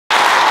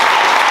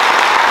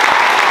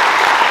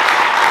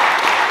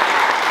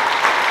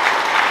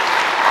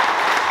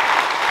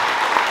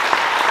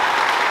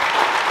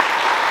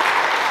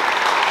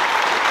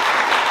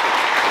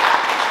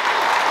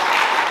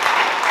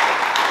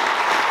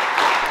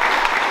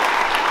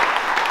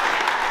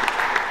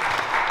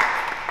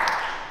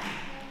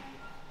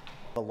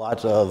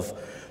lot of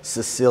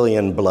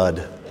Sicilian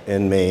blood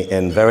in me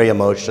and very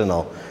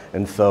emotional.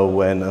 And so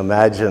when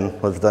Imagine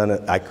was done,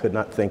 I could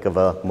not think of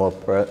a more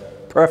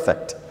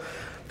perfect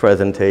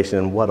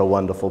presentation. What a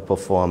wonderful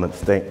performance.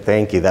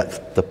 Thank you. That's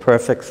the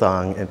perfect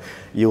song. And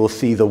you will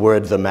see the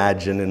words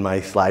Imagine in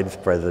my slides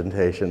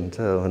presentation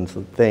too. And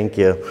so thank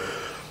you.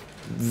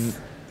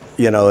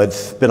 You know,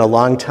 it's been a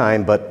long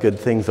time, but good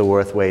things are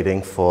worth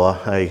waiting for.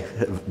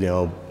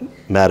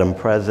 Madam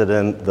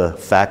President, the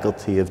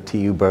faculty of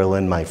TU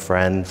Berlin, my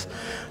friends,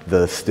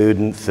 the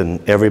students,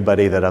 and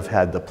everybody that I've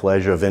had the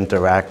pleasure of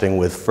interacting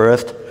with.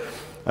 First,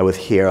 I was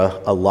here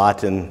a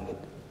lot in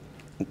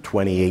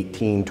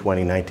 2018,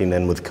 2019,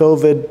 and with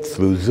COVID,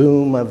 through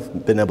Zoom,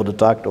 I've been able to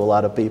talk to a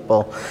lot of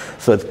people.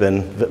 So it's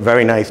been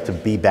very nice to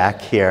be back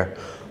here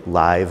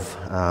live.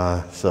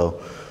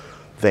 So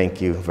thank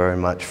you very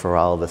much for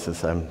all of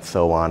this. I'm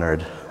so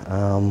honored.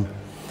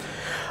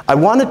 I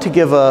wanted to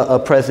give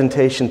a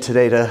presentation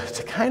today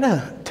to kind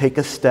of take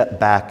a step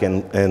back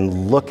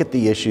and look at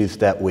the issues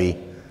that we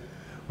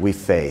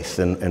face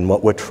and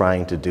what we're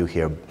trying to do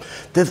here.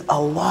 There's a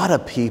lot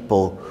of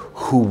people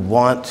who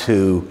want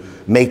to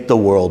make the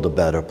world a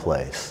better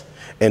place.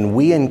 And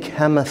we in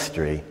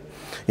chemistry,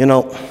 you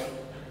know,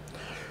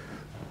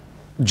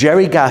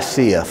 Jerry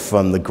Garcia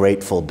from the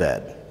Grateful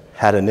Dead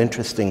had an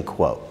interesting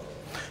quote.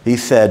 He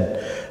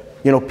said,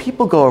 you know,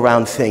 people go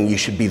around saying you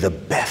should be the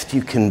best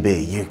you can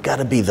be. You've got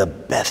to be the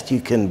best you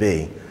can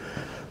be.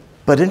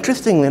 But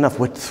interestingly enough,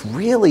 what's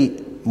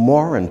really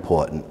more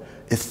important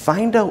is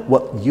find out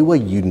what you are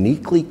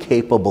uniquely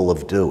capable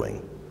of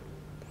doing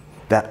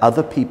that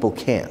other people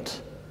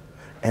can't,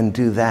 and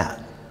do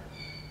that.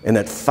 And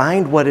then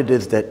find what it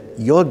is that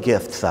your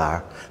gifts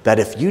are, that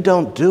if you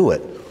don't do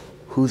it,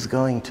 who's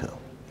going to?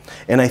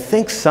 And I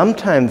think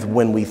sometimes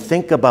when we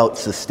think about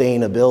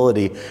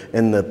sustainability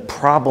and the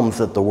problems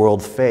that the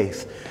world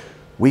faces,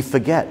 we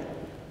forget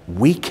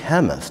we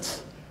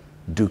chemists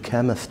do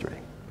chemistry.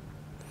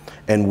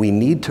 And we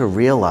need to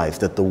realize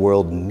that the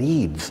world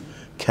needs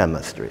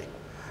chemistry.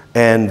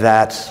 And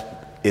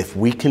that if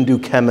we can do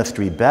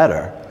chemistry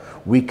better,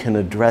 we can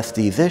address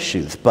these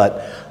issues.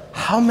 But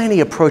how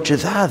many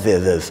approaches are there?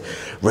 There's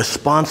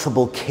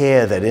responsible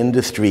care that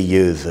industry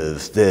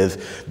uses. There's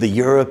the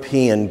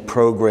European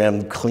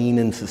program, Clean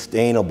and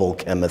Sustainable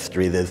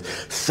Chemistry. There's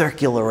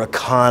circular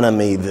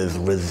economy. There's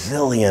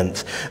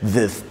resilience.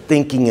 There's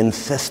thinking in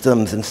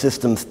systems and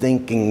systems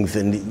thinkings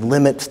and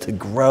limits to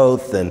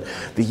growth and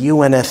the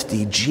UN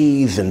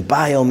SDGs and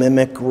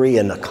biomimicry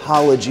and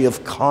ecology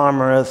of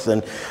commerce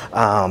and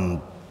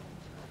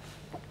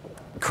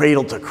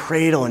cradle to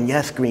cradle and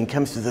yes, green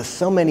chemistry. There's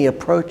so many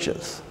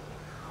approaches.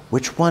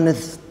 Which one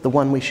is the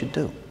one we should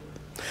do?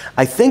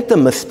 I think the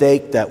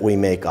mistake that we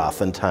make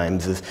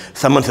oftentimes is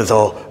someone says,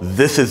 oh,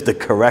 this is the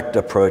correct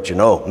approach, and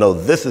oh, no,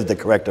 this is the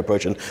correct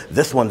approach, and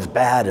this one's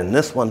bad, and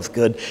this one's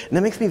good. And it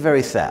makes me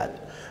very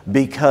sad,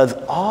 because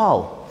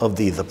all of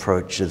these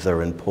approaches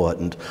are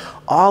important.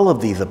 All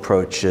of these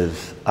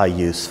approaches are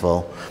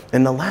useful.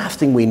 And the last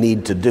thing we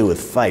need to do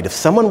is fight. If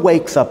someone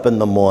wakes up in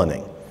the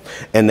morning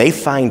and they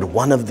find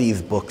one of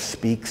these books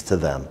speaks to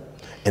them,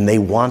 and they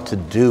want to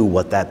do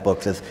what that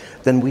book says,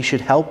 then we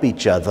should help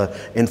each other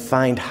and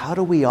find how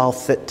do we all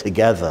fit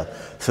together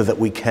so that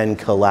we can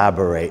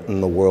collaborate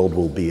and the world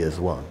will be as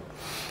one.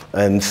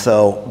 And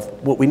so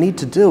what we need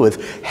to do is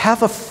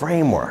have a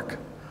framework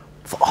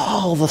for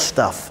all the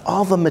stuff,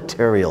 all the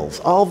materials,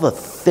 all the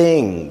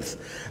things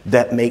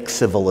that make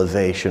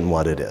civilization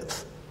what it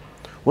is.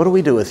 What do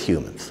we do as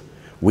humans?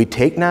 We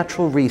take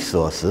natural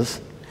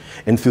resources,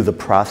 and through the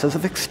process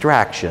of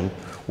extraction,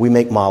 we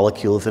make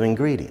molecules and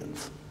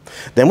ingredients.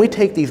 Then we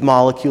take these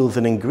molecules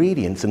and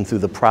ingredients, and through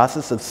the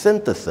process of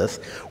synthesis,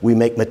 we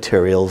make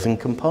materials and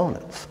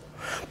components.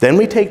 Then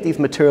we take these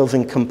materials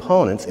and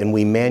components and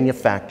we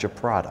manufacture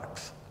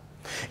products.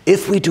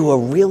 If we do a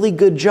really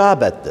good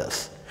job at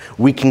this,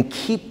 we can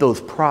keep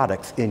those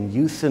products in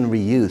use and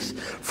reuse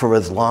for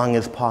as long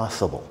as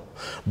possible.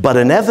 But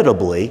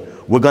inevitably,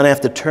 we're going to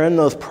have to turn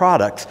those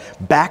products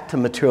back to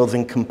materials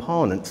and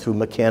components through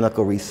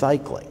mechanical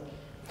recycling.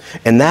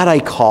 And that I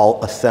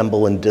call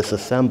assemble and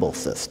disassemble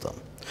system.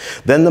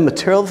 Then the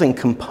materials and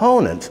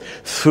components,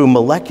 through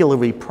molecular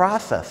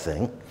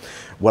reprocessing,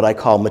 what I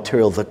call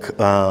materials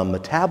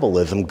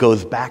metabolism,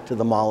 goes back to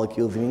the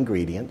molecules and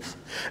ingredients.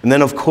 And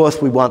then, of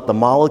course, we want the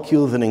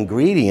molecules and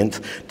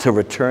ingredients to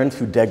return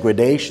through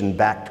degradation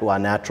back to our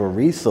natural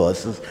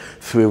resources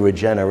through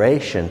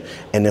regeneration.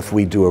 And if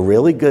we do a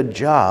really good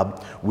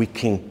job, we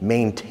can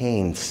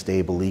maintain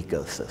stable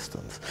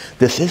ecosystems.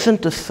 This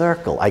isn't a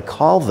circle. I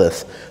call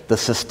this the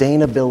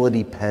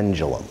sustainability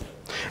pendulum.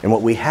 And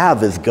what we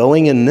have is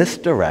going in this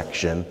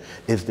direction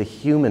is the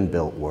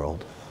human-built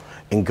world,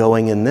 and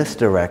going in this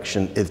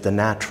direction is the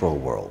natural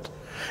world.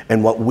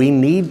 And what we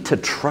need to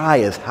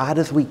try as hard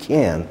as we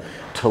can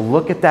to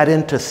look at that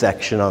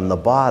intersection on the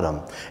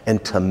bottom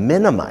and to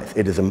minimize.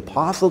 It is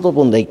impossible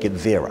to make it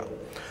zero.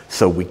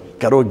 So we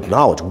got to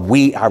acknowledge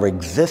our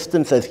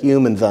existence as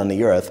humans on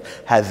the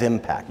earth has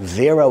impact.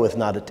 Zero is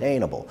not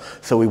attainable.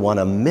 So we want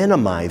to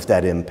minimize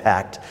that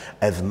impact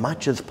as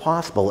much as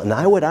possible. And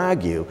I would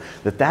argue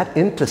that that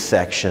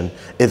intersection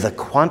is a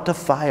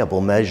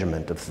quantifiable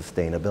measurement of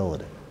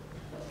sustainability.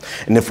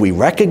 And if we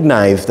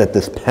recognize that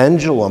this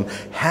pendulum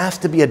has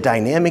to be a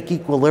dynamic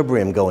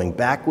equilibrium going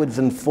backwards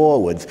and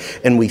forwards,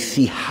 and we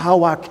see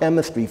how our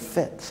chemistry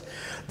fits,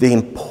 the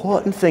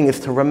important thing is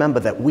to remember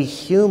that we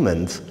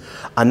humans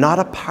are not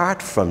apart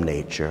from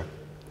nature.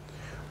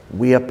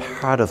 We are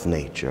part of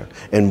nature.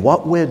 And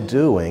what we're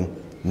doing,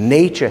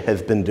 nature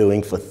has been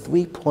doing for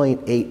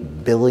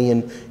 3.8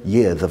 billion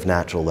years of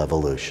natural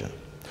evolution.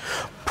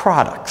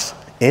 Products.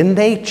 In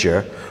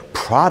nature,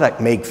 product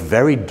makes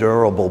very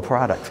durable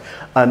products.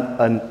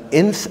 An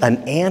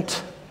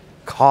ant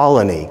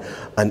colony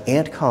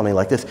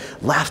like this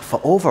lasts for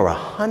over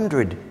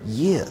 100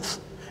 years.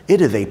 It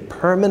is a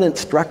permanent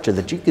structure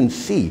that you can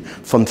see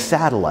from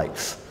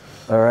satellites,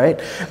 all right?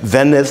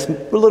 Then there's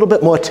a little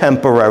bit more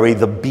temporary,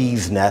 the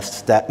bees'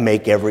 nests that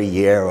make every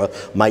year or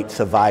might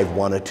survive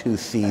 1 or 2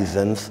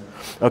 seasons,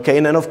 okay?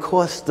 And then, of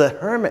course, the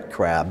hermit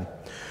crab.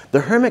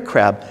 The hermit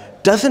crab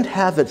doesn't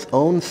have its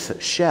own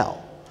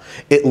shell.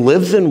 It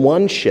lives in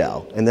one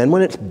shell, and then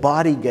when its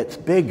body gets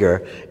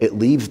bigger, it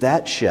leaves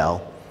that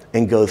shell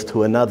and goes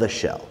to another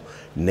shell.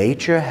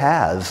 Nature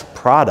has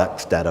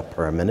products that are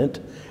permanent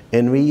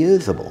and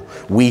reusable.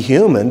 We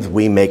humans,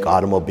 we make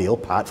automobile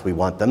parts. We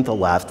want them to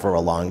last for a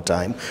long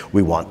time.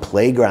 We want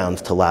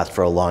playgrounds to last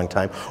for a long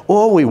time.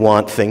 Or we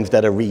want things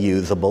that are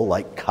reusable,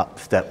 like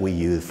cups that we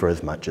use for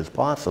as much as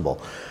possible.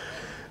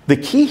 The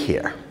key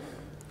here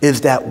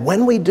is that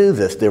when we do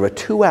this, there are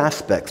 2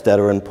 aspects that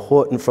are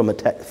important from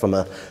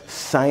a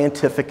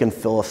scientific and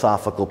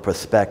philosophical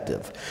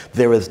perspective.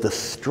 There is the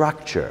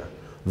structure,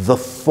 the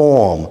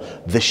form,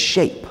 the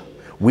shape.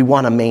 We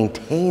want to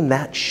maintain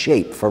that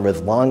shape for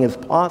as long as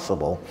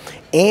possible,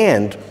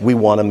 and we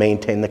want to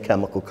maintain the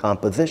chemical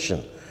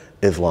composition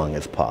as long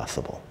as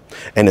possible.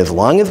 And as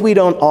long as we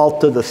don't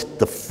alter the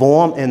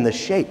form and the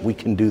shape, we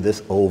can do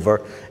this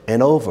over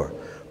and over.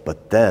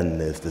 But then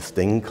there's this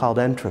thing called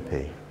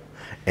entropy,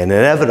 and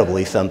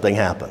inevitably something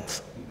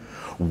happens.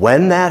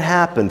 When that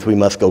happens, we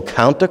must go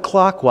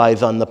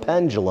counterclockwise on the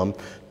pendulum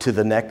to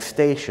the next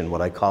station,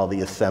 what I call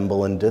the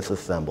assemble and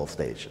disassemble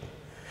station.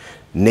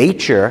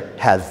 Nature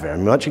has very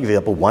much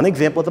one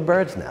example of the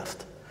bird's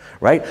nest,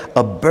 right?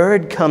 A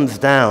bird comes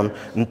down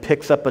and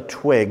picks up a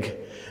twig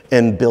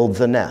and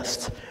builds a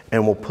nest,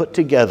 and will put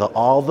together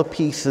all the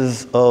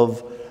pieces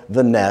of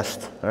the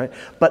nest, all right?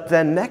 But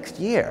then next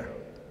year,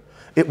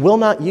 it will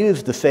not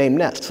use the same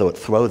nest, so it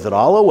throws it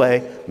all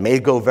away, may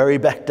go very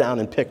back down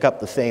and pick up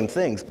the same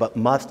things, but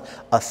must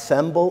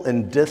assemble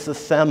and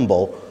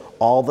disassemble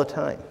all the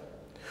time.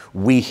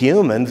 We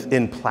humans,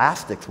 in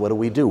plastics, what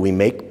do? We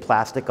make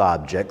plastic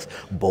objects,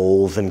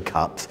 bowls and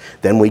cups.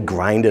 Then we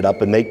grind it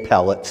up and make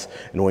pellets.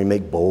 And we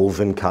make bowls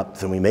and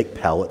cups and we make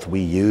pellets. We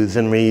use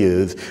and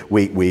reuse.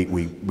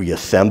 We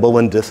assemble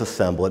and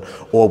disassemble it.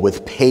 Or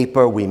with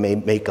paper, we may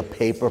make a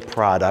paper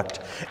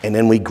product. And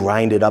then we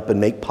grind it up and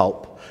make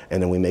pulp.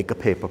 And then we make a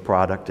paper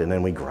product, and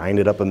then we grind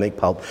it up and make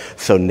pulp.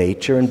 So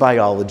nature and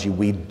biology,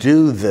 we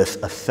do this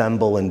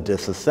assemble and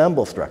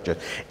disassemble structure.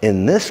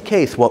 In this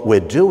case, what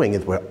we're doing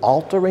is we're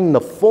altering the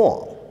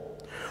form,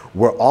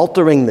 we're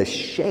altering the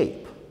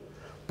shape,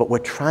 but we're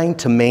trying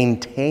to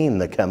maintain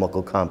the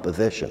chemical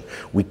composition.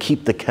 We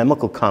keep the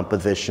chemical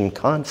composition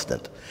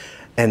constant,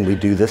 and we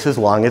do this as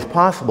long as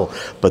possible.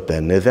 But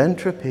then there's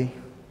entropy.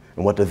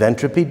 And what does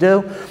entropy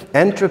do?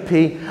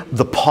 Entropy,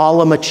 the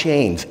polymer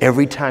chains.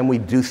 Every time we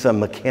do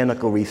some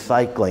mechanical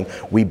recycling,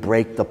 we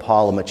break the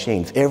polymer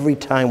chains. Every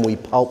time we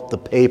pulp the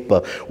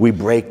paper, we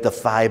break the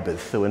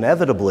fibers. So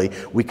inevitably,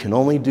 we can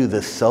only do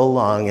this so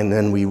long, and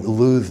then we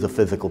lose the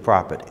physical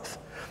properties.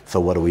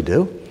 So what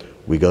do?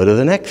 We go to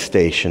the next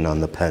station on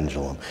the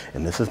pendulum,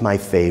 and this is my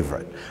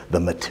favorite, the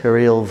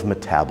materials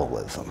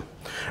metabolism.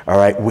 All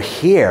right,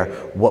 here,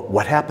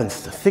 what happens,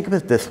 think of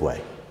it this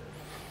way.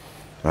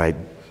 All right.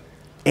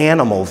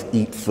 Animals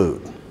eat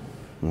food,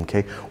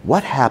 okay?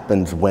 What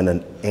happens when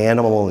an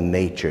animal in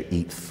nature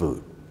eats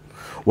food?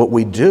 What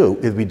we do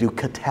is we do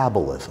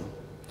catabolism.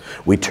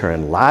 We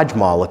turn large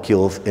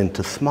molecules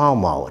into small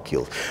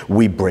molecules.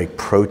 We break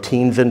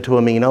proteins into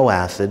amino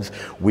acids.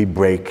 We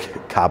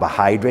break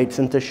carbohydrates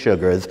into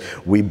sugars.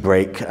 We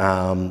break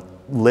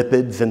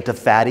lipids into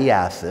fatty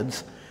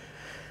acids.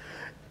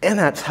 And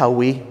that's how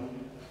we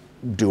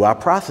do our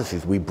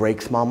processes. We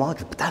break small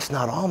molecules, but that's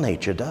not all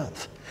nature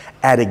does.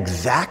 At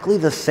exactly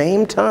the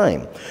same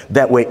time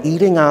that we're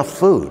eating our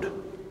food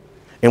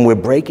and we're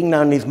breaking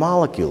down these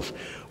molecules,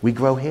 we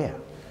grow hair,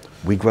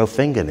 we grow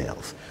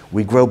fingernails,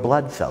 we grow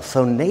blood cells.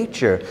 So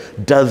nature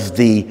does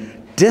the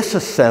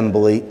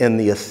disassembly and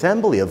the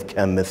assembly of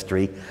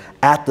chemistry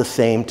at the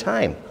same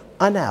time.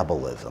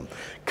 Anabolism,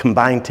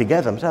 combined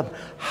together.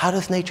 How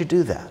does nature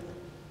do that?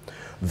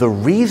 The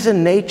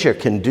reason nature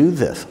can do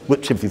this,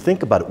 which if you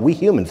think about it, we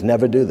humans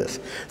never do this.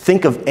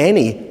 Think of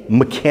any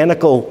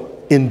mechanical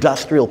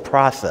industrial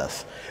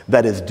process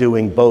that is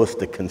doing both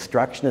the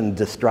construction and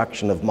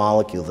destruction of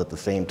molecules at the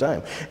same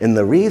time. And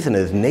the reason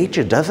is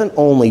nature doesn't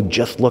only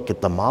just look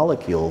at the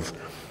molecules,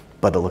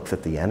 but it looks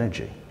at the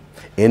energy.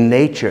 In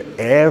nature,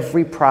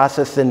 every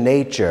process in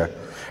nature,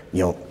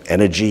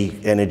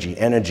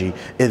 energy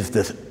is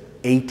this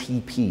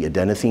ATP,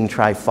 adenosine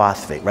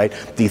triphosphate, right?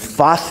 These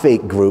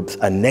phosphate groups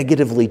are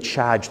negatively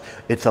charged.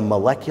 It's a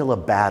molecular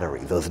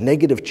battery. Those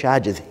negative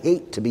charges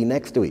hate to be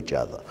next to each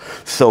other.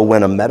 So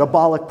when a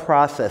metabolic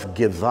process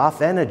gives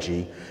off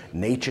energy,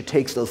 nature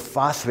takes those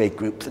phosphate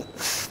groups and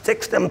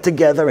sticks them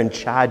together and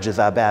charges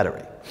our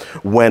battery.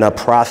 When a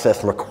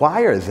process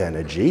requires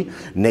energy,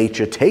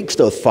 nature takes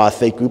those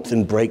phosphate groups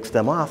and breaks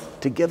them off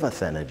to give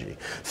us energy.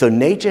 So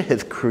nature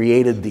has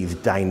created these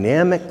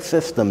dynamic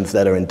systems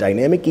that are in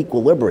dynamic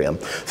equilibrium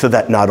so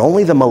that not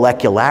only the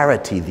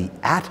molecularity, the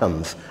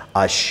atoms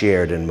are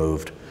shared and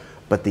moved,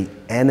 but the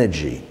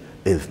energy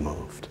is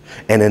moved.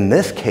 And in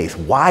this case,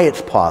 why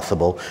it's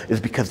possible is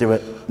because there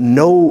are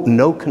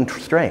no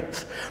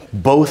constraints.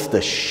 Both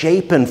the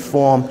shape and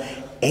form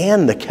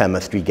and the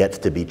chemistry gets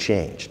to be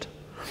changed.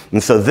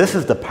 And so this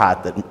is the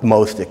part that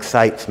most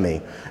excites me,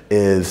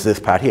 is this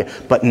part here.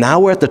 But now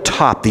we're at the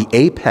top, the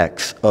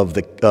apex of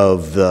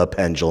the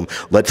pendulum.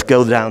 Let's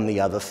go down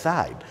the other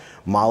side.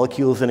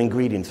 Molecules and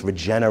ingredients,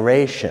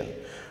 regeneration.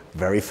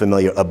 Very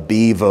familiar. A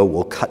beaver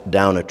will cut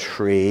down a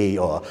tree,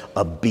 or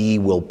a bee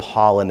will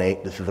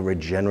pollinate. This is a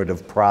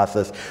regenerative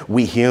process.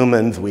 We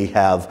humans, we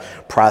have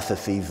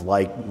processes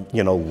like,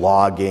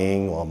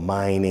 logging or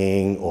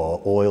mining or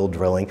oil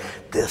drilling.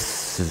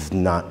 This is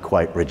not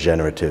quite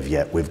regenerative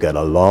yet. We've got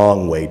a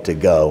long way to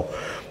go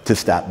to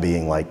stop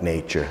being like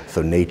nature.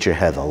 So nature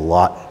has a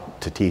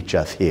lot to teach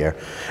us here.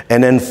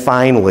 And then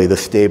finally, the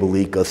stable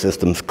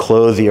ecosystems.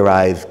 Close your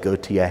eyes, go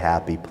to your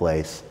happy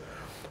place.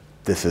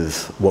 This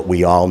is what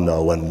we all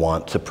know and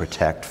want to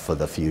protect for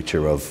the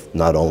future of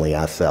not only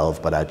ourselves,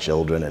 but our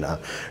children and our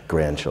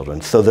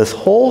grandchildren. So this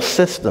whole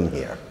system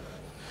here,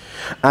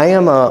 I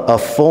am a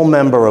full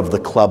member of the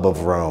Club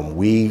of Rome.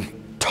 We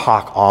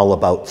talk all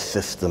about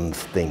systems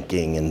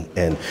thinking,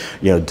 and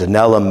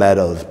Donella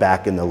Meadows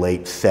back in the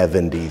late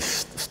 70s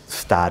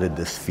started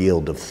this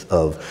field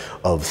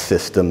of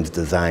systems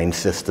design,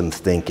 systems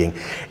thinking.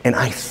 And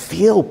I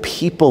feel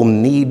people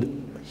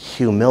need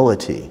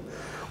humility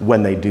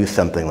when they do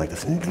something like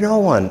this. No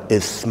one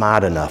is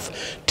smart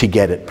enough to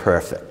get it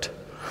perfect.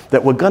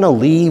 That we're going to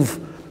leave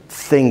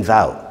things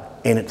out,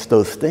 and it's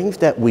those things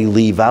that we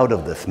leave out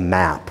of this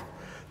map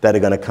that are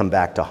going to come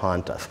back to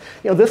haunt us.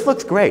 This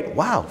looks great.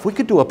 Wow, if we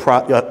could do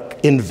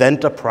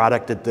invent a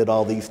product that did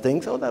all these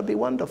things, oh, that'd be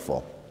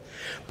wonderful.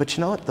 But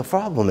you know what? The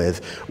problem is,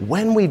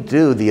 when we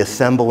do the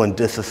assemble and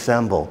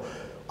disassemble,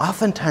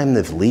 oftentimes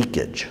there's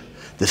leakage.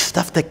 There's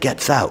stuff that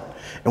gets out.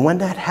 And when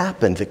that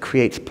happens, it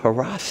creates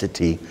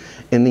porosity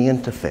in the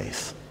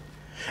interface.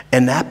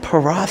 And that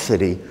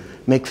porosity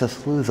makes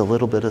us lose a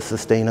little bit of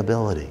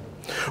sustainability.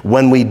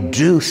 When we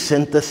do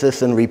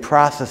synthesis and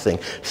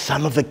reprocessing,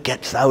 some of it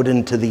gets out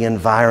into the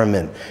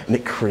environment, and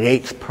it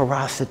creates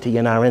porosity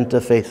in our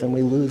interface, and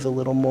we lose a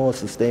little more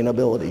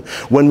sustainability.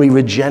 When we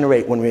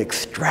regenerate, when we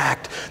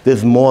extract,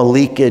 there's more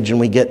leakage,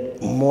 and we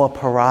get more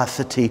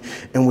porosity,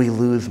 and we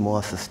lose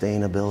more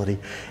sustainability.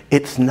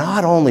 It's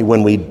not only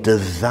when we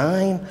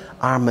design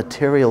our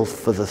materials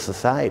for the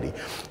society,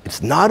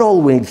 it's not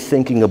always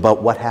thinking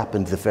about what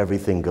happens if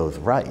everything goes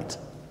right.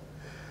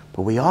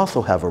 But we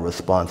also have a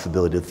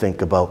responsibility to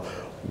think about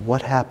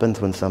what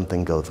happens when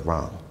something goes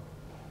wrong.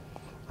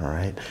 All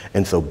right?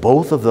 And so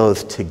both of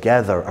those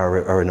together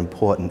are an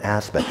important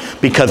aspect.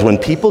 Because when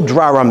people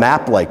draw a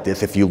map like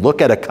this, if you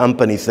look at a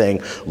company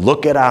saying,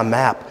 look at our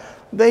map,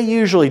 they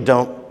usually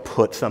don't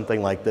put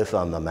something like this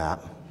on the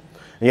map.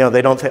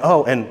 They don't say,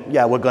 oh, and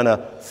yeah, we're going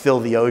to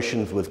fill the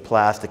oceans with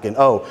plastic, and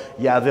oh,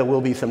 yeah, there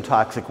will be some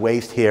toxic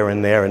waste here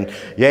and there, and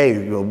yay,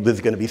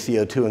 there's going to be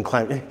CO2 and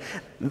climate.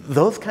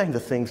 Those kinds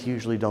of things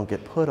usually don't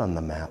get put on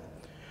the map.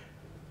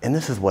 And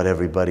this is what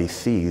everybody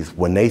sees.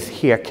 When they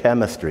hear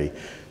chemistry,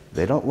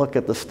 they don't look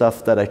at the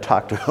stuff that I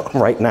talked about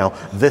right now.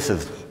 This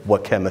is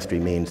what chemistry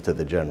means to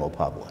the general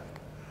public.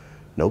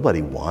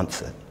 Nobody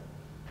wants it.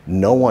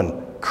 No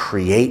one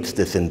creates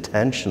this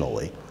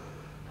intentionally.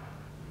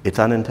 It's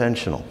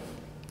unintentional.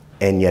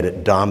 And yet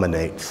it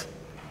dominates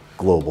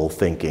global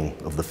thinking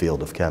of the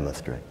field of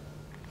chemistry.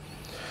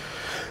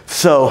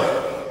 So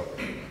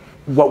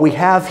what we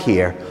have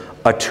here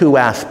are two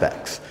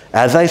aspects.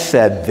 As I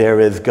said,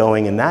 there is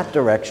going in that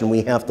direction.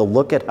 We have to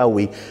look at how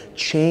we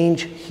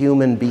change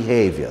human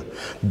behavior.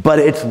 But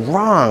it's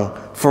wrong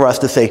for us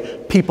to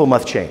say people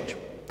must change.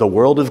 The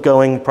world is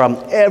going,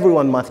 problem,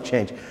 everyone must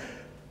change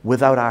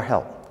without our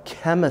help.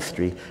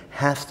 Chemistry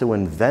has to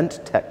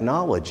invent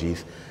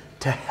technologies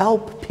to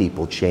help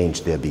people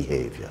change their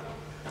behavior.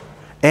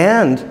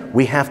 And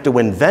we have to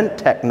invent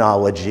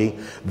technology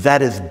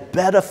that is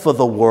better for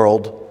the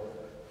world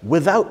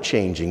without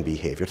changing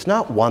behavior. It's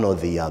not one or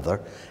the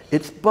other,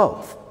 it's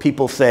both.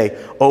 People say,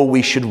 oh,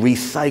 we should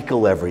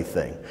recycle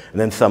everything.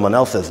 And then someone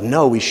else says,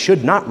 no, we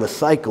should not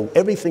recycle.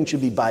 Everything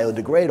should be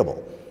biodegradable.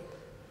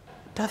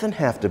 It doesn't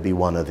have to be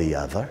one or the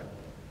other.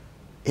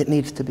 It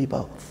needs to be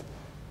both.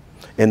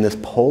 And this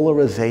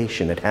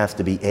polarization, it has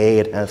to be A,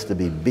 it has to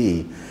be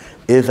B,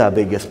 is our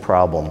biggest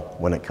problem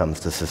when it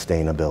comes to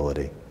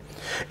sustainability.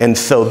 And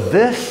so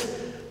this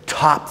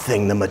top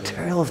thing, the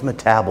materials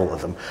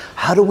metabolism,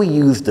 how do we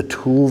use the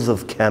tools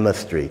of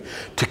chemistry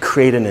to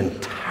create an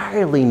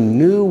entirely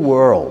new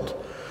world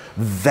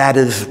that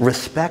is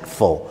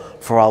respectful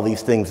for all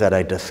these things that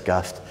I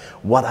discussed?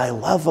 What I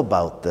love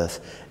about this,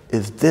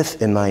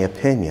 in my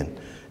opinion,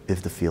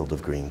 is the field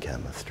of green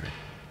chemistry.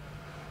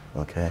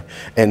 Okay?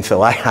 And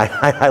so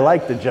I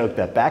like to joke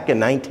that back in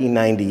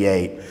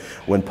 1998,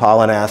 when Paul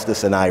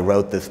Anastas and I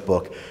wrote this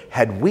book,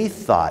 had we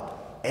thought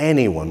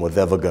anyone was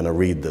ever going to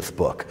read this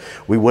book,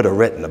 we would have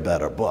written a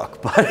better book.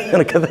 But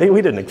because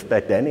we didn't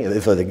expect any of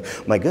this. I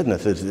think, my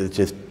goodness, it's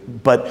just.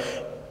 But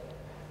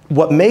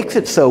what makes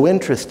it so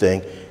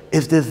interesting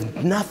is there's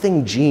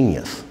nothing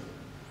genius.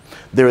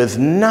 There is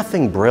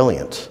nothing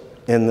brilliant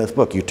in this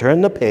book. You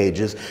turn the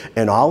pages,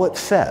 and all it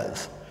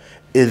says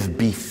is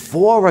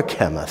before a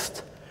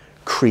chemist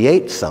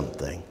creates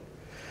something,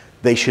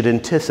 they should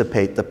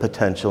anticipate the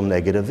potential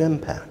negative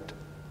impact.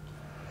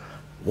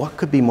 What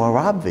could be more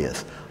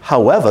obvious?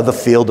 However, the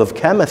field of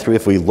chemistry,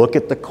 if we look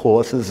at the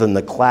courses and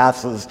the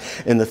classes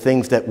and the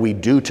things that we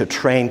do to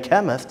train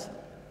chemists,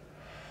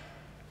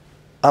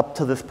 up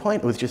to this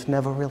point, it was just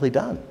never really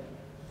done.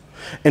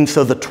 And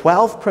so the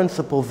 12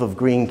 principles of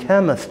green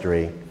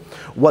chemistry,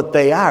 what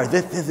they are,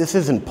 this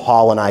isn't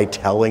Paul and I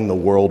telling the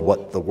world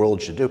what the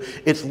world should do.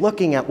 It's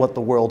looking at what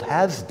the world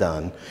has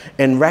done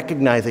and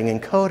recognizing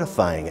and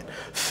codifying it.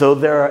 So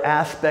there are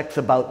aspects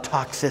about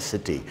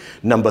toxicity.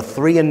 Number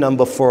 3 and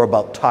number 4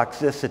 about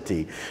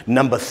toxicity.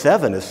 Number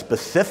 7 is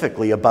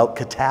specifically about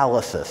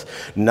catalysis.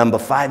 Number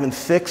 5 and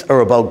 6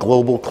 are about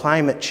global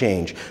climate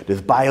change.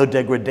 There's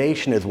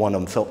biodegradation is one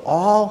of them. So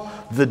all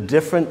the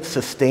different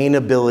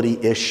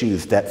sustainability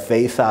issues that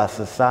face our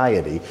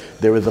society,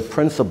 there is a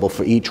principle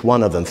for each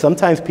one of them.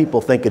 Sometimes people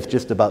think it's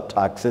just about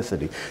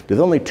toxicity. There's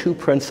only 2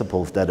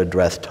 principles that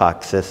address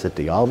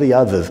toxicity. All the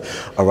others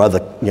are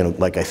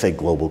like I say,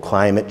 global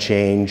climate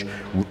change,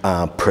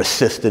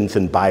 persistence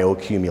and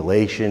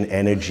bioaccumulation,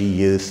 energy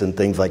use, and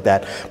things like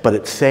that. But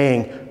it's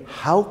saying,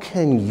 how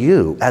can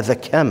you, as a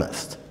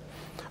chemist,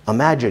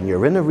 imagine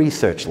you're in a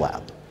research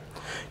lab,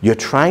 you're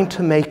trying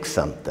to make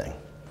something,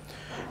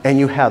 and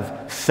you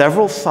have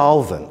several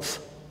solvents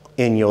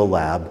in your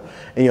lab,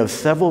 and you have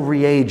several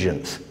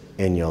reagents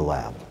in your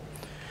lab.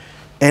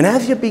 And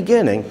as you're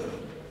beginning,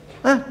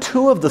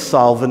 3 of the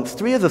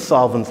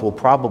solvents will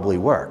probably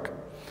work.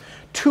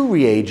 3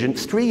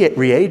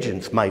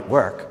 reagents might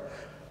work.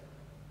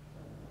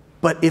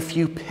 But if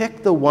you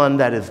pick the one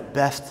that is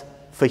best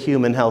for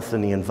human health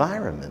and the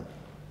environment,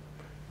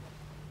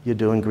 you're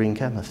doing green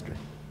chemistry.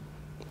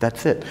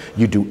 That's it.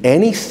 You do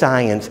any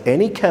science,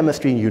 any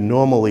chemistry you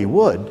normally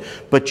would,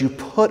 but you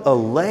put a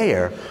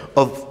layer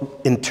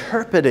of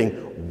interpreting,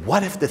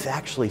 what if this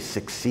actually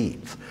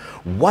succeeds?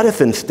 What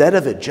if instead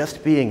of it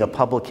just being a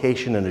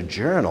publication in a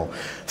journal,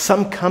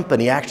 some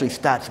company actually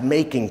starts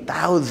making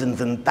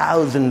thousands and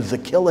thousands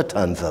of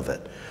kilotons of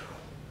it?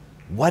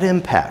 What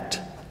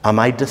impact are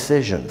my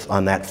decisions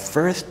on that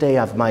first day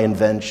of my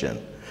invention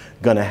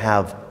going to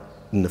have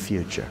in the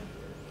future?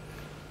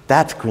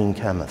 That's green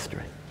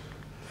chemistry.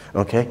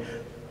 Okay?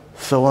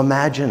 So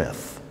imagine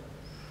if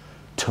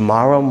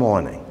tomorrow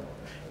morning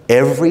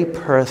every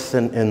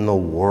person in the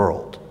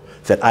world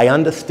said, I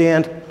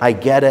understand, I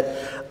get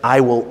it, I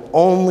will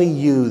only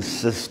use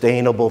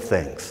sustainable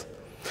things.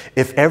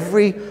 If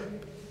every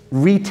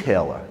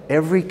retailer,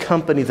 every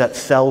company that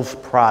sells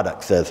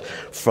products says,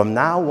 from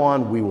now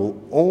on we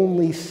will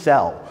only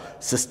sell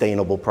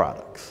sustainable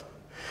products.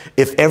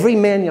 If every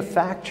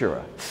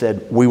manufacturer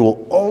said, we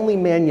will only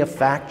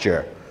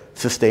manufacture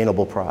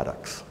sustainable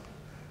products,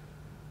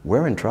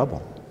 we're in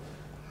trouble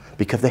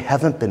because they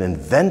haven't been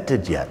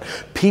invented yet.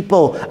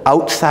 People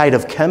outside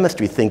of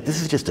chemistry think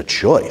this is just a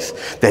choice,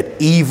 that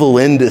evil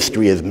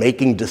industry is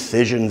making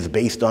decisions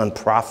based on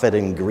profit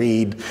and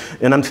greed.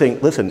 And I'm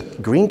saying, listen,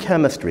 green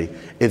chemistry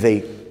is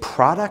a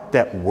product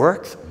that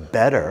works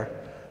better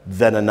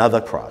than another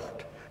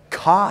product,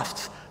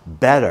 costs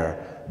better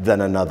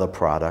than another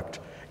product,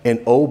 and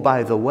oh,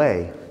 by the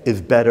way, is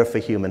better for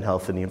human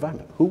health and the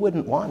environment. Who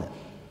wouldn't want it?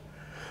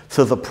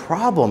 So the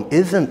problem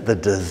isn't the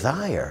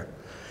desire,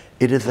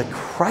 it is a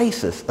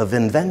crisis of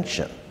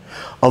invention.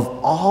 Of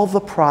all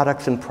the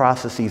products and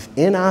processes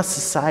in our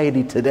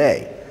society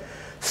today,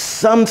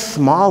 some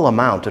small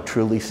amount are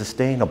truly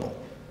sustainable.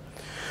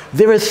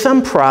 There is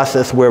some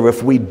process where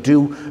if we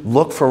do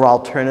look for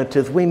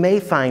alternatives, we may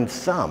find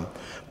some,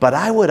 but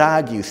I would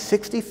argue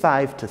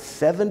 65 to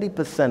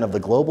 70% of the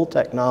global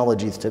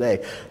technologies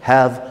today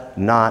have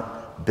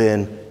not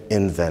been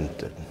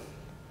invented.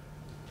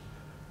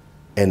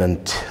 And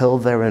until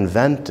they're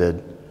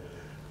invented,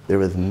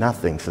 there is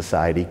nothing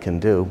society can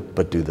do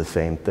but do the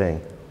same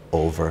thing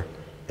over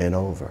and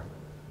over.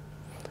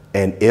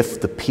 And if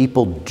the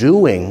people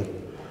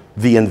doing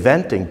the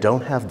inventing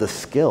don't have the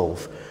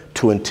skills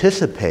to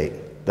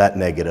anticipate that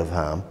negative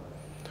harm,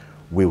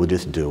 we will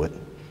just do it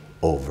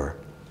over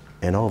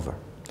and over.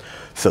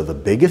 So the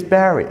biggest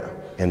barrier,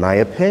 in my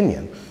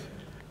opinion,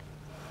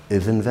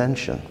 is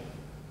invention.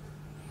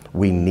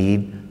 We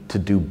need to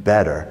do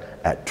better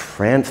at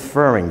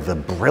transferring the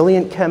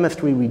brilliant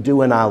chemistry we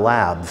do in our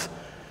labs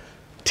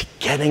to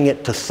getting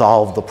it to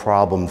solve the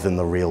problems in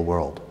the real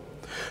world.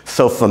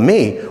 So for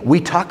me,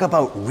 we talk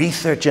about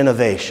research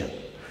innovation.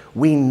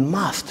 We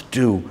must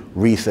do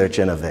research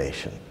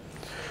innovation.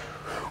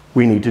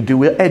 We need to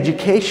do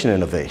education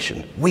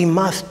innovation. We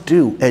must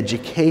do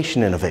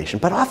education innovation.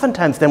 But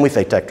oftentimes then we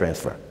say tech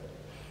transfer,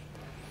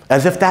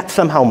 as if that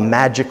somehow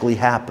magically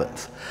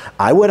happens.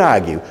 I would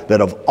argue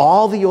that of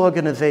all the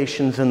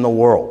organizations in the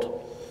world,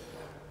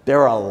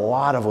 there are a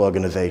lot of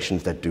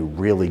organizations that do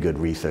really good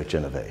research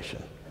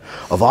innovation.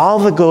 Of all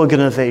the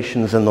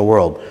organizations in the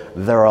world,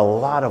 there are a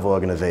lot of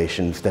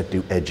organizations that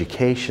do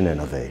education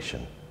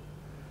innovation.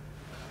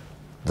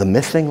 The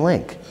missing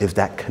link is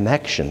that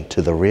connection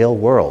to the real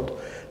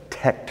world,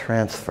 tech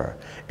transfer.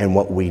 And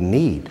what we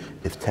need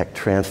is tech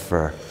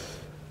transfer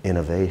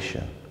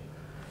innovation.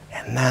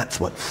 And that's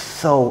what's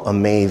so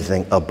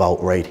amazing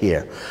about right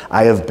here.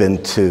 I have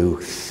been to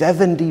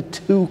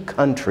 72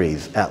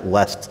 countries at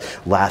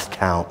last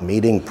count,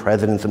 meeting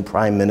presidents and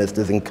prime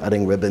ministers and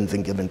cutting ribbons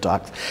and giving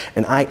talks.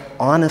 And I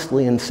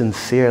honestly and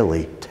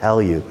sincerely tell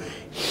you,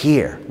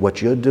 here,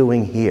 what you're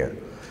doing here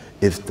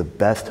is the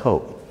best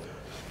hope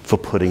for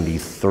putting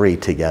these three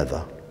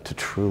together to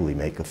truly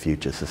make a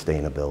future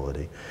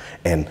sustainability.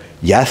 And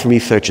yes,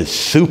 research is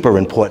super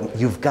important.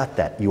 You've got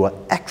that. You are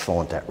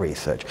excellent at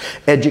research.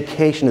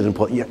 Education is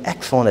important. You're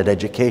excellent at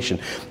education.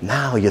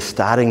 Now you're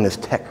starting this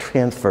tech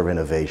transfer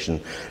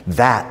innovation.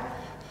 That,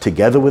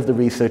 together with the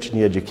research and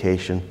the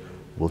education,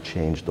 will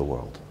change the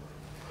world.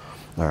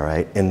 All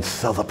right? And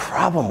so the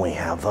problem we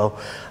have, though,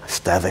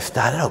 as I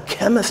started out,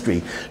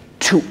 chemistry,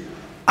 to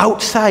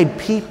outside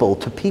people,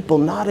 to people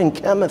not in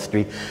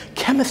chemistry,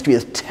 chemistry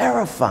is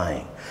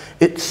terrifying.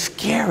 It's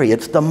scary.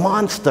 It's the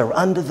monster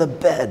under the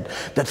bed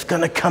that's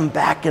going to come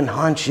back and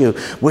haunt you.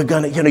 We're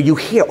going to, you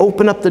hear,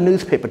 open up the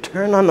newspaper,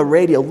 turn on the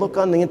radio, look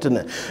on the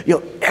internet.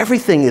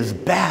 Everything is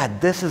bad.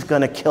 This is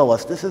going to kill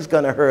us. This is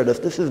going to hurt us.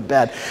 This is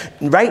bad.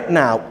 Right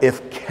now,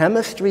 if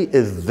chemistry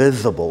is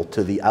visible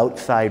to the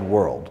outside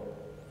world,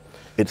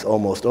 it's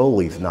almost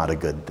always not a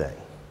good thing.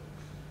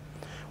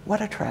 What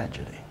a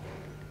tragedy.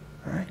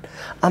 All right?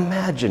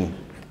 Imagine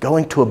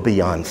going to a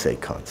Beyonce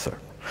concert.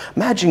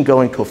 Imagine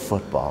going to a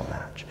football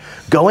match,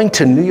 going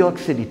to New York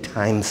City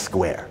Times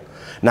Square.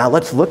 Now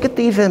let's look at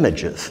these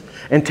images,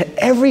 and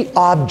to every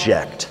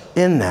object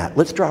in that,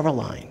 let's draw a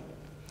line.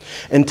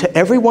 And to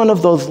every one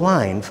of those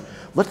lines,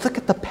 let's look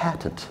at the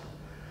patent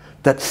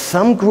that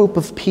some group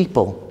of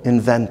people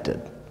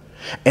invented.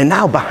 And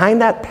now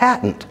behind that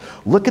patent,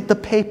 look at the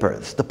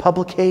papers, the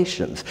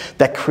publications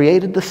that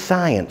created the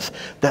science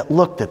that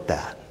looked at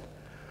that.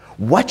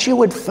 What you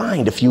would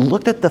find if you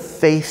looked at the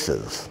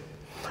faces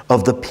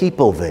of the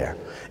people there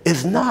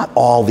is not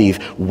all these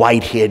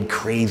white-haired,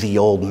 crazy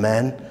old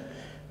men.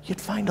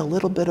 You'd find a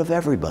little bit of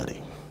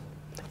everybody.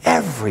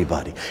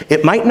 Everybody.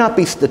 It might not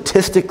be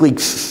statistically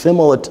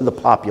similar to the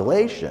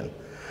population,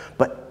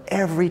 but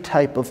every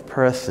type of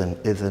person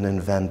is an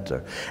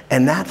inventor.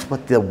 And that's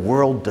what the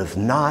world does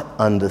not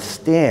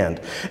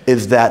understand,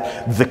 is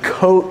that the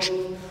coach,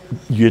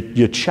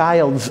 your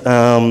child's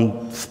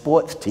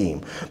sports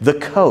team, the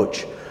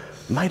coach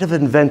might have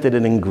invented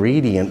an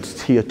ingredient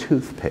to your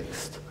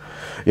toothpaste.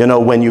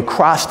 When you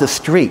cross the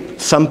street,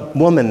 some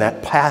woman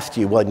that passed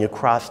you when you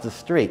crossed the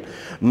street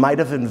might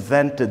have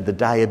invented the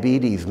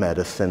diabetes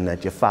medicine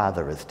that your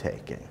father is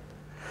taking.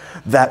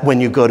 That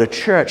when you go to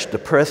church, the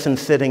person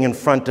sitting in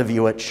front of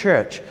you at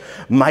church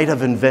might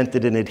have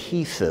invented an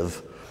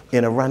adhesive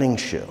in a running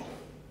shoe.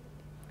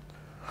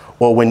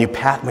 Or when you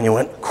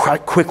went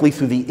quickly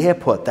through the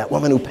airport, that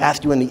woman who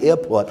passed you in the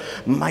airport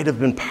might have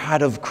been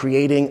part of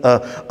creating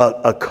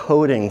a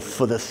coating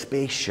for the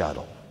space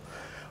shuttle.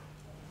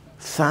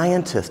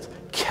 Scientists,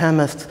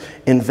 chemists,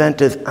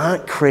 inventors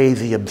aren't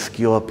crazy,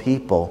 obscure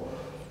people.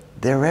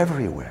 They're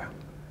everywhere.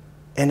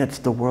 And it's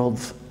the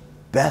world's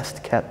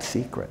best kept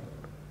secret.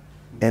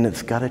 And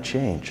it's got to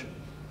change.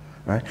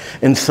 Right?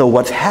 And so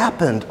what's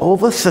happened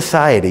over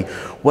society,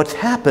 what's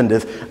happened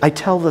is, I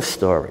tell this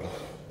story.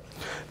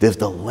 There's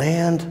the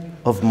land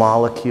of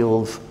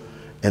molecules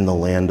and the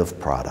land of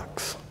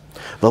products.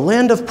 The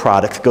land of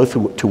products, go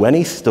to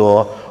any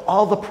store,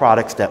 all the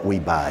products that we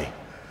buy,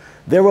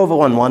 they're over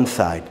on one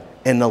side.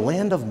 And the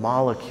land of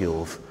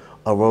molecules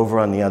are over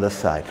on the other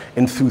side.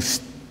 And through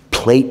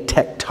plate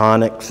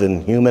tectonics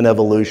and human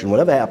evolution,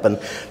 whatever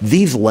happened,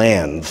 these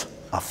lands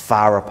are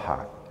far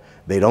apart.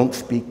 They don't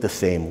speak the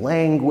same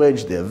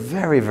language. They're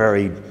very,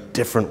 very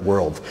different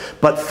worlds.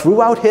 But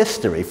throughout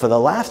history, for the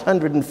last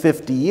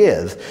 150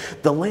 years,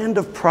 the land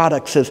of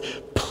products says,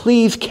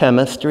 please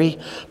chemistry,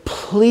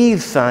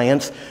 please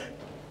science,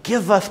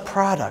 give us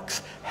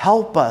products.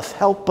 Help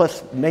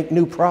us make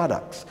new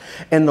products.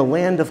 And the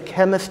land of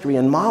chemistry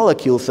and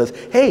molecules says,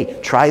 hey,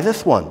 try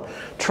this one.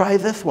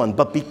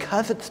 But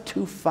because it's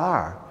too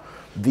far,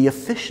 the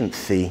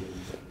efficiency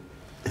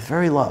is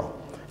very low.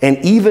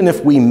 And even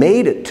if we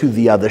made it to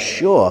the other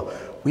shore,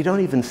 we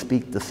don't even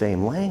speak the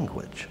same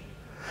language.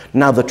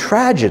 Now, the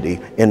tragedy,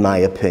 in my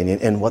opinion,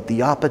 and what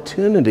the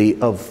opportunity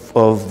of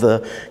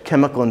the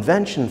Chemical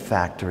Invention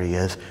Factory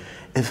is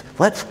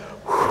let's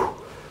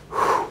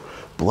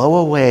blow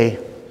away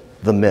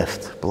the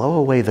mist, blow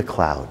away the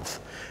clouds.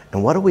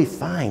 And what do we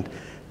find?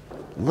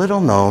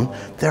 Little known,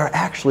 there are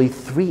actually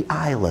 3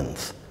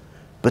 islands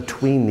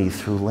between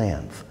these 2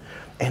 lands.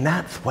 And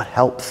that's what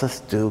helps us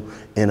do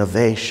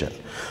innovation.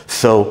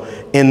 So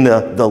in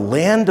the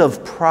land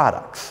of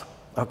products,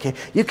 okay,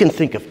 you can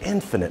think of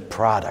infinite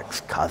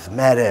products,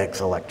 cosmetics,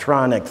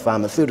 electronics,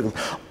 pharmaceuticals,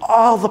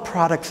 all the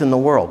products in the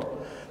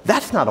world.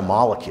 That's not a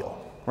molecule,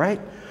 right?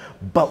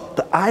 But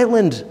the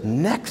island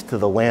next to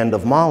the land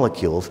of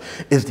molecules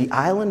is the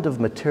island of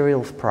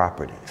materials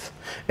properties.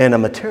 And a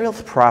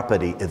materials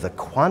property is a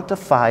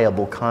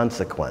quantifiable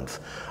consequence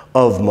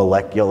of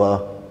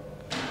molecular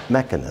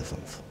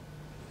mechanisms.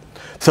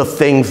 So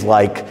things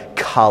like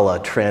color,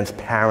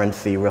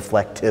 transparency,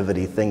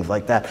 reflectivity, things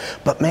like that.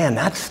 But man,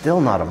 that's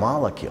still not a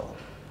molecule.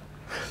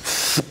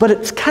 But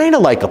it's kind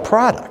of like a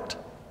product.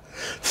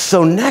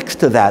 So next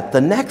to that,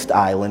 the next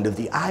island is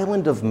the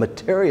island of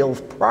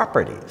materials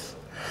properties.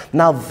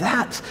 Now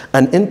that's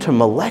an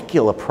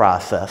intermolecular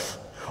process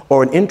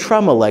or an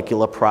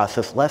intramolecular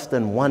process less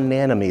than 1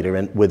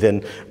 nanometer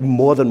within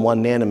more than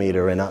 1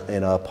 nanometer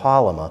in a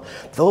polymer.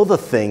 Those are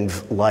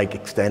things like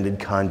extended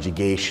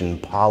conjugation,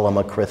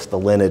 polymer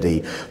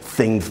crystallinity,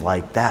 things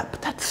like that,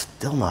 but that's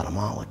still not a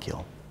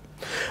molecule.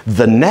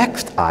 The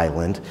next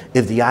island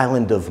is the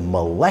island of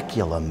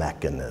molecular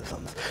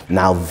mechanisms.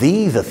 Now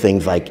these are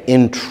things like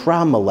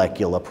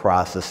intramolecular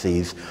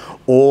processes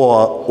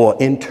or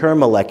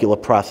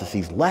intermolecular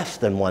processes less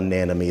than 1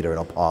 nanometer in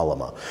a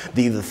polymer.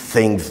 These are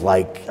things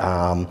like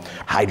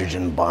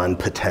hydrogen bond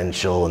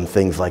potential and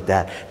things like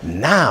that.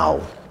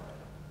 Now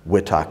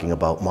we're talking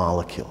about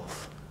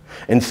molecules.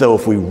 And so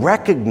if we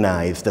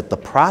recognize that the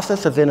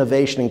process of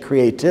innovation and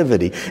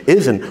creativity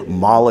isn't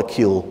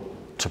molecule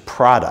to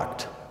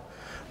product,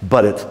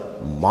 but it's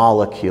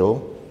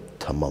molecule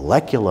to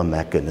molecular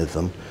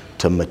mechanism,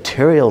 to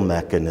material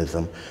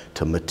mechanism,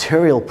 to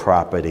material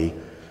property,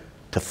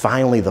 to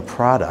finally the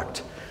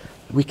product,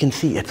 we can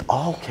see it's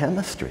all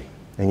chemistry.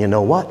 And you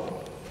know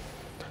what?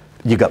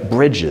 You got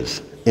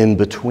bridges in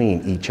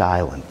between each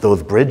island.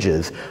 Those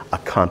bridges are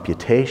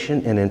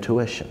computation and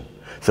intuition.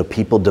 So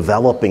people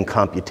developing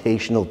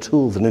computational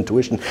tools and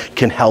intuition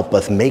can help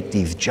us make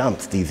these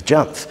jumps.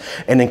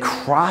 And in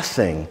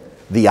crossing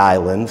the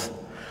islands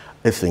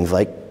is things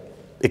like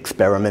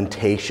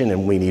experimentation,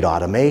 and we need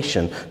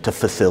automation to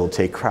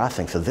facilitate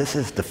crossing. So this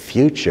is the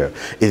future,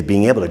 is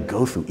being able to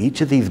go through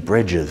each of these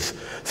bridges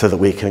so that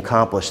we can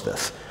accomplish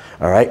this.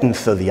 All right, and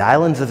so the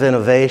islands of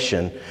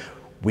innovation,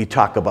 we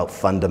talk about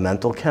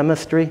fundamental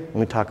chemistry, and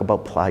we talk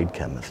about applied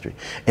chemistry.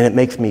 And it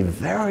makes me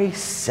very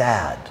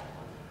sad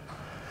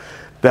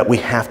that we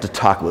have to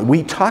talk about.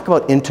 We talk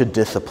about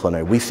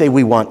interdisciplinary. We say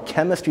we want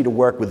chemistry to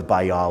work with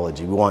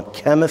biology. We want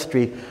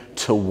chemistry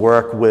to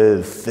work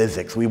with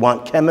physics. We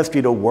want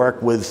chemistry to work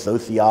with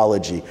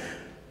sociology.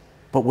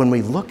 But when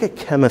we look at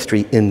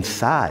chemistry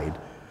inside,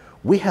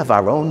 we have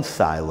our own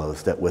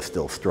silos that we're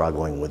still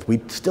struggling with. We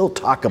still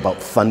talk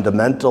about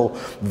fundamental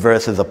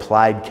versus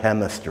applied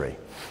chemistry.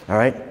 All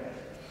right?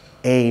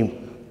 A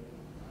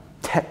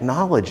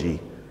technology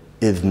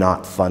is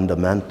not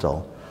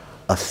fundamental.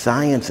 A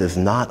science is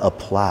not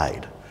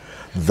applied.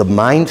 The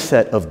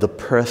mindset of the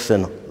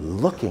person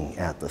looking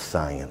at the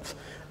science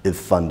is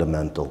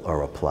fundamental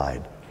or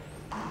applied.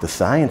 The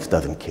science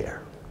doesn't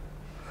care.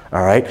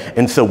 All right?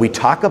 And so we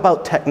talk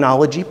about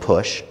technology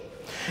push,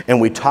 and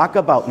we talk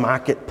about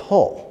market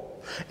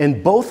pull.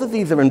 And both of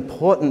these are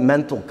important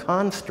mental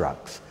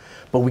constructs,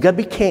 but we got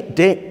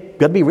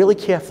to be really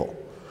careful,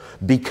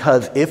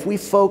 because if we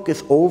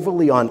focus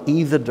overly on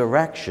either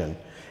direction,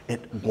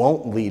 it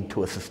won't lead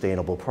to a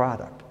sustainable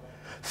product.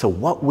 So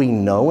what we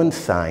know in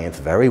science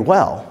very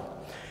well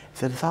is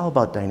that it's all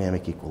about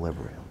dynamic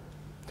equilibrium.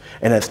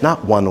 And it's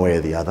not one way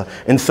or the other.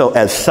 And so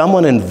as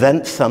someone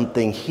invents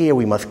something here,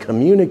 we must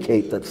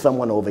communicate that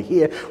someone over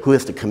here who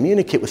has to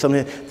communicate with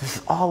someone. This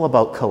is all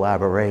about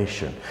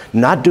collaboration.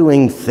 Not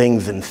doing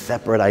things in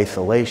separate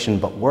isolation,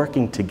 but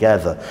working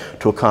together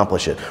to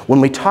accomplish it.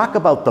 When we talk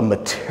about the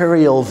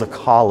materials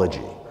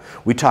ecology,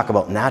 we talk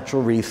about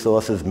natural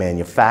resources,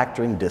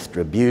 manufacturing,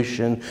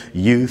 distribution,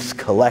 use,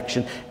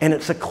 collection, and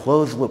it's a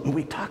closed loop. And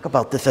we talk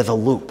about this as a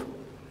loop.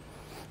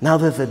 Now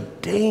there's a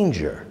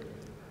danger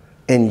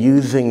in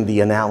using the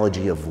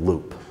analogy of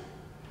loop,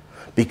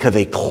 because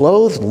a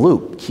closed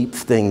loop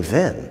keeps things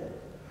in,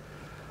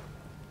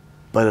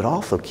 but it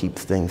also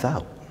keeps things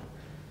out.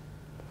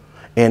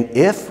 And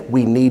if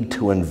we need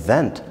to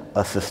invent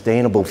a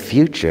sustainable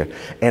future,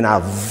 and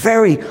our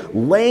very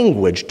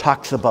language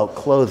talks about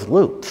closed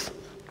loops,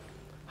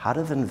 how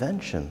does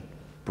invention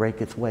break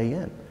its way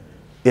in?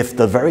 If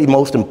the very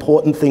most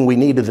important thing we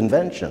need is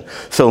invention.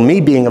 So me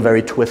being a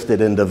very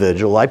twisted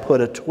individual, I put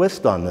a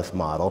twist on this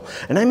model,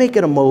 and I make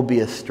it a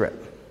Mobius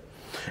strip.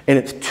 And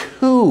it's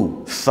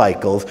 2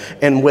 cycles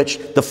in which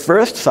the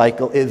first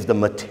cycle is the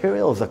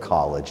materials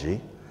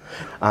ecology,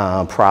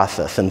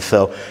 process. And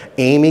so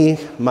Amy,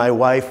 my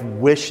wife,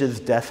 wishes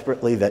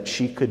desperately that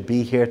she could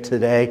be here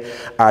today.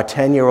 Our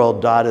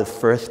 10-year-old daughter's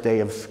first day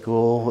of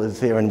school is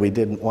here, and we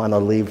didn't want to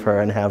leave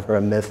her and have her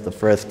miss the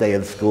first day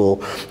of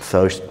school.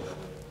 So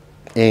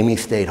Amy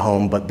stayed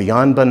home, but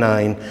Beyond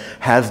Benign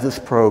has this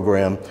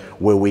program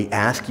where we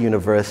ask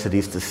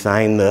universities to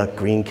sign the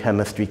green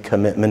chemistry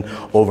commitment.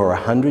 Over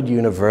 100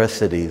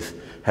 universities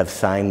have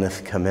signed this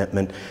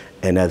commitment,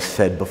 and as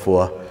said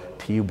before,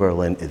 TU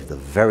Berlin is the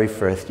very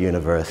first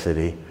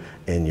university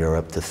in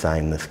Europe to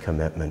sign this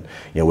commitment.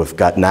 You know, we've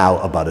got now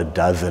about a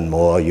dozen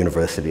more,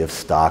 University of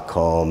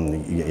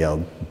Stockholm, you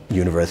know,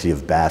 University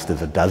of Bath,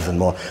 there's a dozen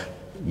more.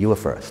 You were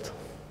first,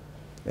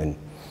 and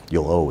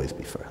you'll always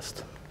be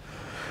first.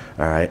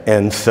 All right,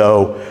 and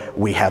so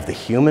we have the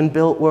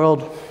human-built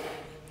world,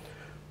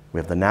 we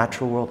have the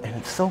natural world, and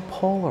it's so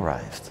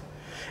polarized.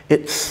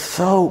 It's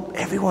so,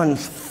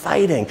 everyone's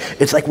fighting.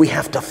 It's like we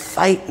have to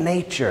fight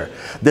nature.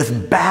 This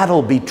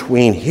battle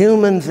between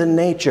humans and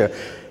nature.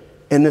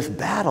 In this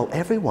battle,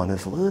 everyone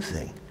is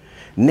losing.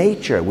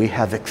 Nature, we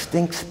have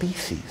extinct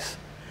species.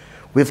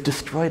 We've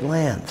destroyed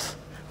lands.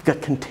 We've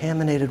got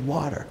contaminated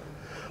water.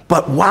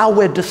 But while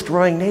we're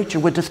destroying nature,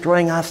 we're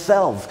destroying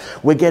ourselves.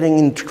 We're getting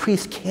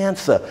increased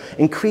cancer,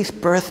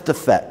 increased birth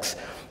defects,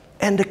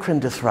 endocrine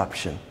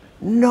disruption.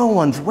 No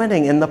one's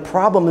winning, and the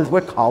problem is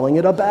we're calling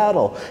it a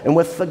battle, and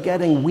we're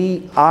forgetting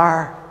we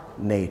are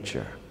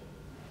nature.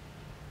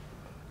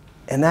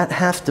 And that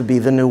has to be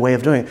the new way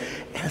of doing it.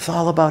 And it's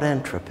all about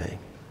entropy.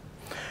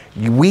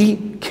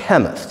 We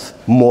chemists,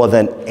 more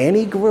than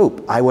any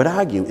group, I would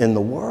argue, in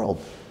the world,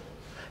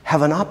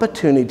 have an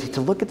opportunity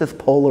to look at this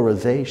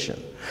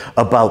polarization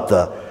about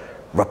the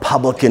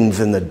Republicans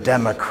and the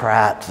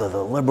Democrats, or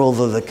the liberals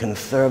or the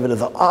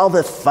conservatives, all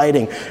this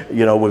fighting,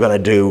 you know, we're going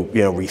to do,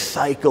 you know,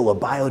 recycle or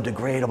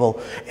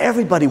biodegradable.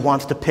 Everybody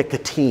wants to pick a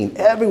team.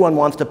 Everyone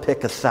wants to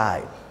pick a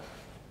side.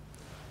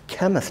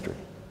 Chemistry,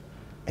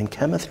 and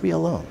chemistry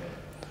alone.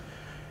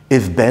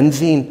 Is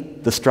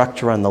benzene the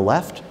structure on the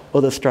left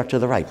or the structure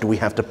on the right? Do we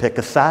have to pick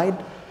a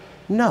side?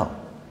 No.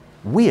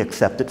 We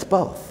accept it's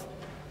both.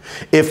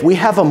 If we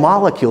have a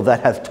molecule that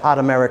has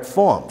tautomeric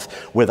forms,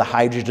 where the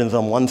hydrogen's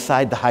on one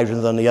side, the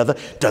hydrogen's on the other,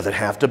 does it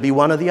have to be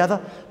one or the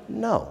other?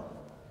 No.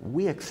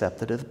 We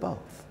accept it as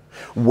both.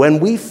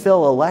 When we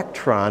fill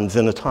electrons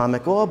in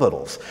atomic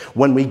orbitals,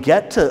 when we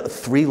get to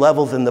 3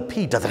 levels in the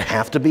p, does it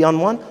have to be on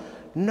one?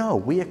 No.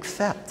 We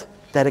accept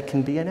that it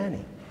can be in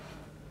any.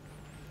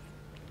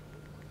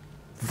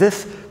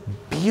 This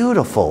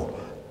beautiful,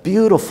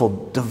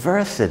 beautiful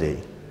diversity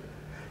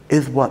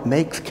is what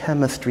makes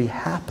chemistry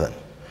happen.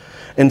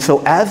 And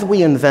so as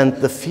we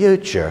invent the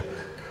future,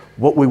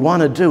 what we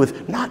want to do is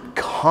not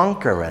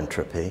conquer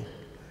entropy,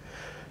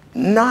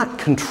 not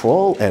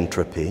control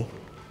entropy,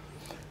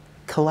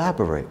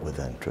 collaborate with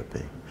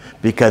entropy.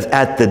 Because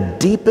at the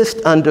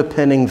deepest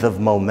underpinnings of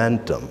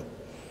momentum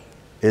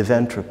is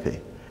entropy.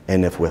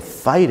 And if we're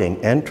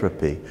fighting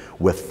entropy,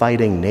 we're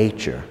fighting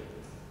nature,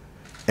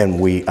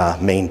 and we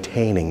are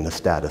maintaining the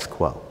status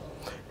quo.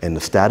 And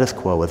the status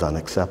quo is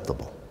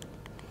unacceptable.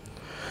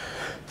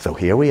 So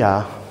here we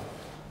are.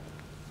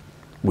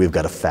 We've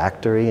got a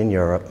factory in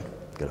Europe,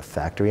 got a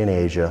factory in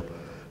Asia,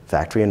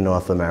 factory in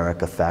North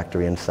America,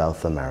 factory in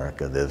South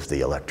America. There's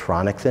the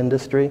electronics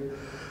industry,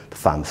 the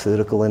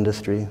pharmaceutical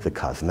industry, the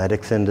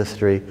cosmetics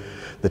industry,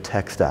 the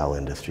textile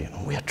industry.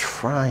 And we're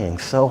trying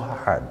so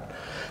hard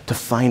to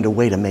find a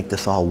way to make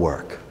this all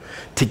work,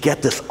 to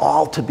get this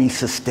all to be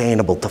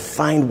sustainable, to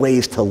find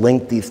ways to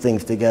link these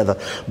things together.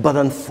 But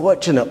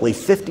unfortunately,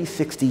 50,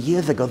 60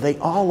 years ago, they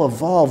all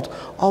evolved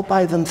all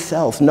by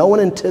themselves. No one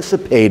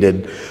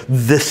anticipated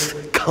this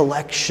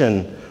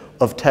collection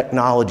of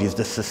technologies,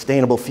 this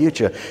sustainable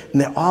future, and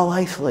they're all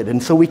isolated.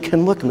 And so we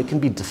can look and we can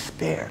be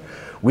despair.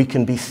 We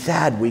can be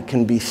sad, we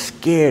can be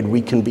scared,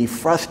 we can be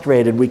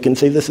frustrated, we can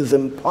say this is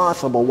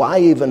impossible, why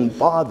even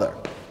bother?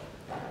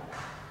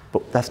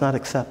 But that's not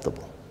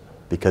acceptable,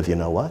 because you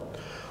know what?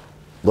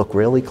 Look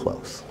really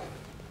close.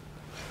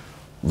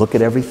 Look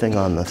at everything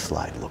on this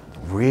slide. Look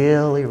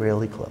really,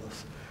 really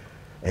close.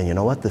 And you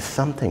know what? There's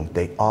something.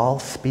 They all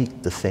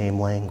speak the same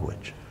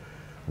language.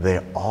 They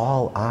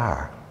all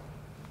are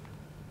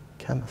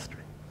chemistry.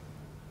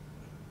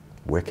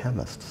 We're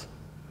chemists.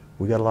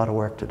 We got a lot of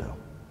work to do.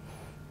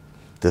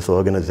 This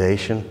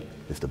organization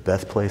is the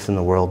best place in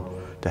the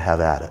world to have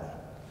at it.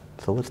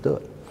 So let's do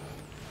it.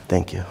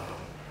 Thank you.